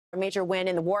A major win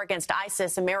in the war against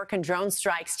ISIS, American drone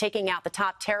strikes taking out the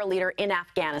top terror leader in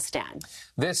Afghanistan.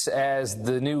 This as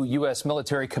the new U.S.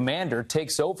 military commander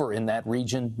takes over in that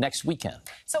region next weekend.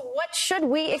 So what should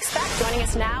we expect? Joining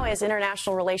us now is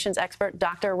international relations expert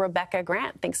Dr. Rebecca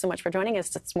Grant. Thanks so much for joining us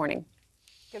this morning.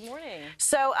 Good morning.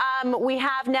 So we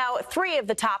have now 3 of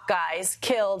the top guys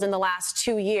killed in the last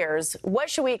 2 years. What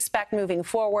should we expect moving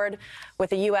forward with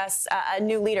the U.S., a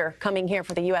new leader coming here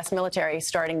for the U.S. military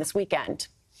starting this weekend?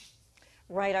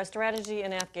 Right. Our strategy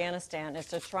in Afghanistan is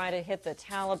to try to hit the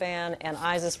Taliban and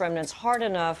ISIS remnants hard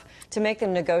enough to make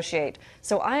them negotiate.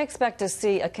 So I expect to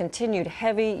see a continued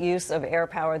heavy use of air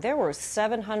power. There were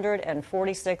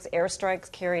 746 airstrikes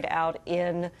carried out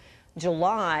in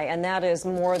July, and that is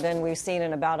more than we've seen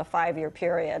in about a 5-year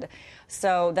period.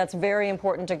 So that's very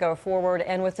important to go forward.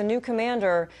 And with the new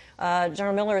commander,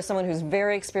 General Miller is someone who's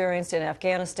very experienced in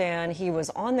Afghanistan. He was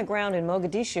on the ground in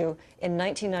Mogadishu in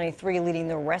 1993 leading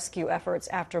the rescue efforts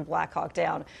after Black Hawk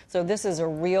Down. So this is a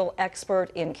real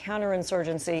expert in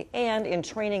counterinsurgency and in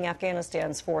training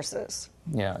Afghanistan's forces.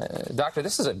 Yeah, Doctor,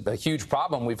 this is a huge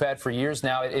problem we've had for years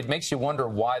now. It makes you wonder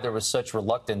why there was such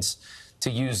reluctance to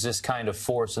use this kind of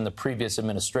force in the previous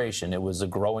administration. It was a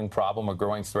growing problem, a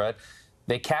growing threat.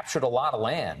 They captured a lot of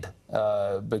land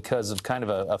because of kind of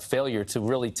a failure to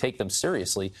really take them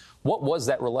seriously. What was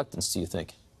that reluctance, do you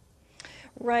think?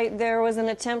 Right. There was an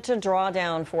attempt to draw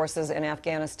down forces in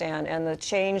Afghanistan, and the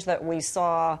change that we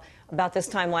saw about this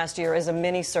time last year is a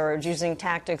mini-surge using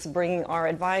tactics bringing our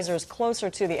advisors closer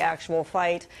to the actual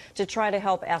fight to try to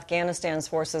help Afghanistan's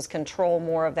forces control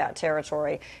more of that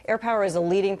territory. Air power is a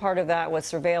leading part of that, with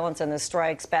surveillance and the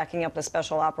strikes backing up the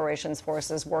special operations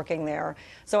forces working there.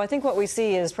 So I think what we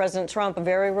see is President Trump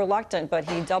very reluctant, but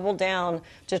he doubled down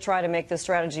to try to make the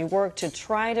strategy work, to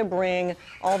try to bring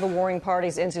all the warring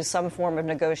parties into some form of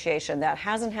negotiation. That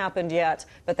hasn't happened yet,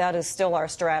 but that is still our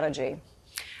strategy.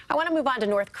 I want to move on to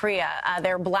North Korea.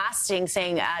 They're blasting,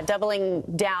 saying doubling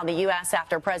down the U.S.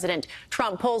 after President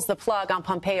Trump pulls the plug on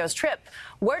Pompeo's trip.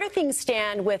 Where do things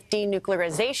stand with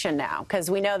denuclearization now? Because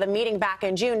we know the meeting back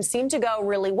in June seemed to go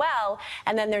really well,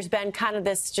 and then there's been kind of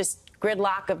this just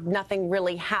gridlock of nothing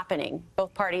really happening.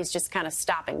 Both parties just kind of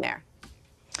stopping there.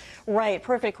 Right.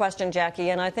 Perfect question, Jackie.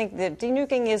 And I think that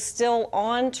denuking is still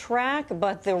on track,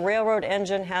 but the railroad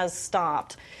engine has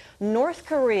stopped. North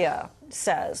Korea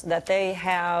says that they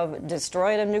have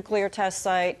destroyed a nuclear test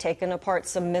site, taken apart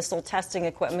some missile testing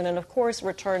equipment, and, of course,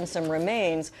 returned some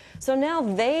remains. So now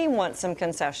they want some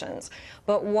concessions.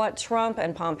 But what Trump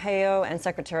and Pompeo and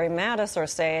Secretary Mattis are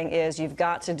saying is you've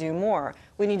got to do more.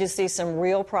 We need to see some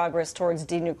real progress towards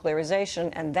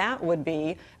denuclearization, and that would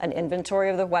be an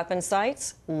inventory of the weapon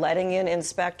sites, letting in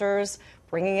inspectors,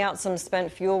 bringing out some spent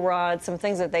fuel rods, some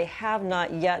things that they have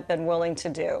not yet been willing to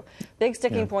do. Big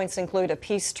sticking points include a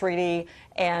peace treaty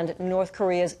and North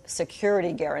Korea's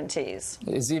security guarantees.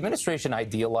 Is the administration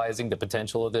idealizing the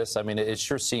potential of this? I mean, it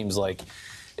sure seems like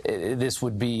this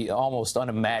would be almost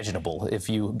unimaginable if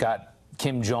you got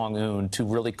Kim Jong-un to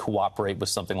really cooperate with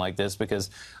something like this, because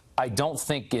I don't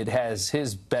think it has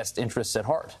his best interests at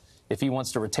heart. If he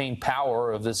wants to retain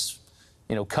power of this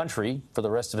country for the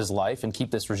rest of his life and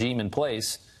keep this regime in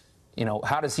place,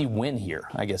 how does he win here,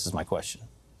 I guess is my question.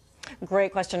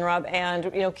 Great question, Rob.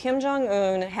 And, Kim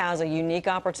Jong-un has a unique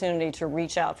opportunity to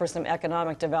reach out for some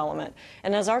economic development.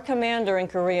 And as our commander in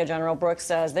Korea, General Brooks,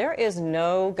 says, there is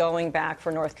no going back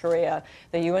for North Korea.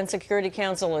 The UN Security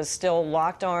Council is still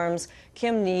locked arms.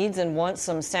 Kim needs and wants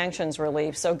some sanctions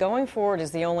relief. So going forward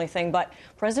is the only thing. But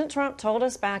President Trump told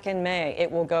us back in May it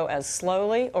will go as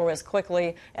slowly or as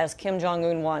quickly as Kim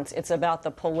Jong-un wants. It's about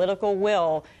the political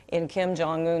will in Kim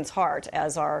Jong-un's heart,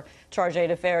 as our Charge 8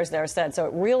 Affairs there said. So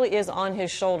it really is on his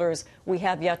shoulders. We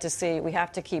have yet to see. We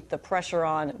have to keep the pressure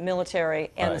on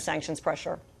military and the sanctions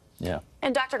pressure. Yeah.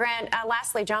 And Dr. Grant,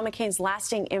 lastly, John McCain's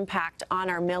lasting impact on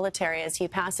our military as he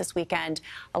passed this weekend.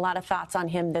 A lot of thoughts on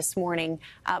him this morning.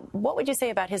 What would you say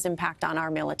about his impact on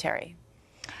our military?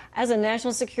 As a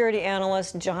national security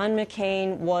analyst, John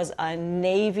McCain was a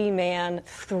Navy man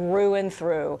through and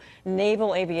through.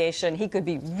 Naval aviation, he could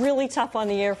be really tough on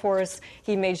the Air Force.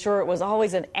 He made sure it was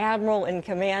always an admiral in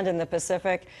command in the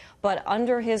Pacific. But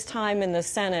under his time in the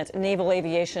Senate, naval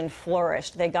aviation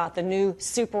flourished. They got the new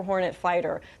Super Hornet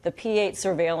fighter, the P-8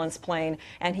 surveillance plane,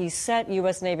 and he set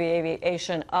U.S. Navy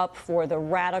aviation up for the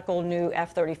radical new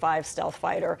F-35 stealth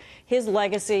fighter. His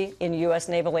legacy in U.S.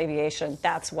 naval aviation,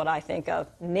 that's what I think of.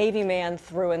 Navy man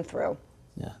through and through.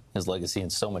 Yeah, his legacy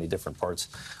in so many different parts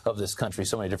of this country,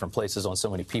 so many different places, on so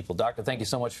many people. Doctor, thank you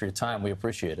so much for your time. We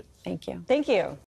appreciate it. Thank you. Thank you.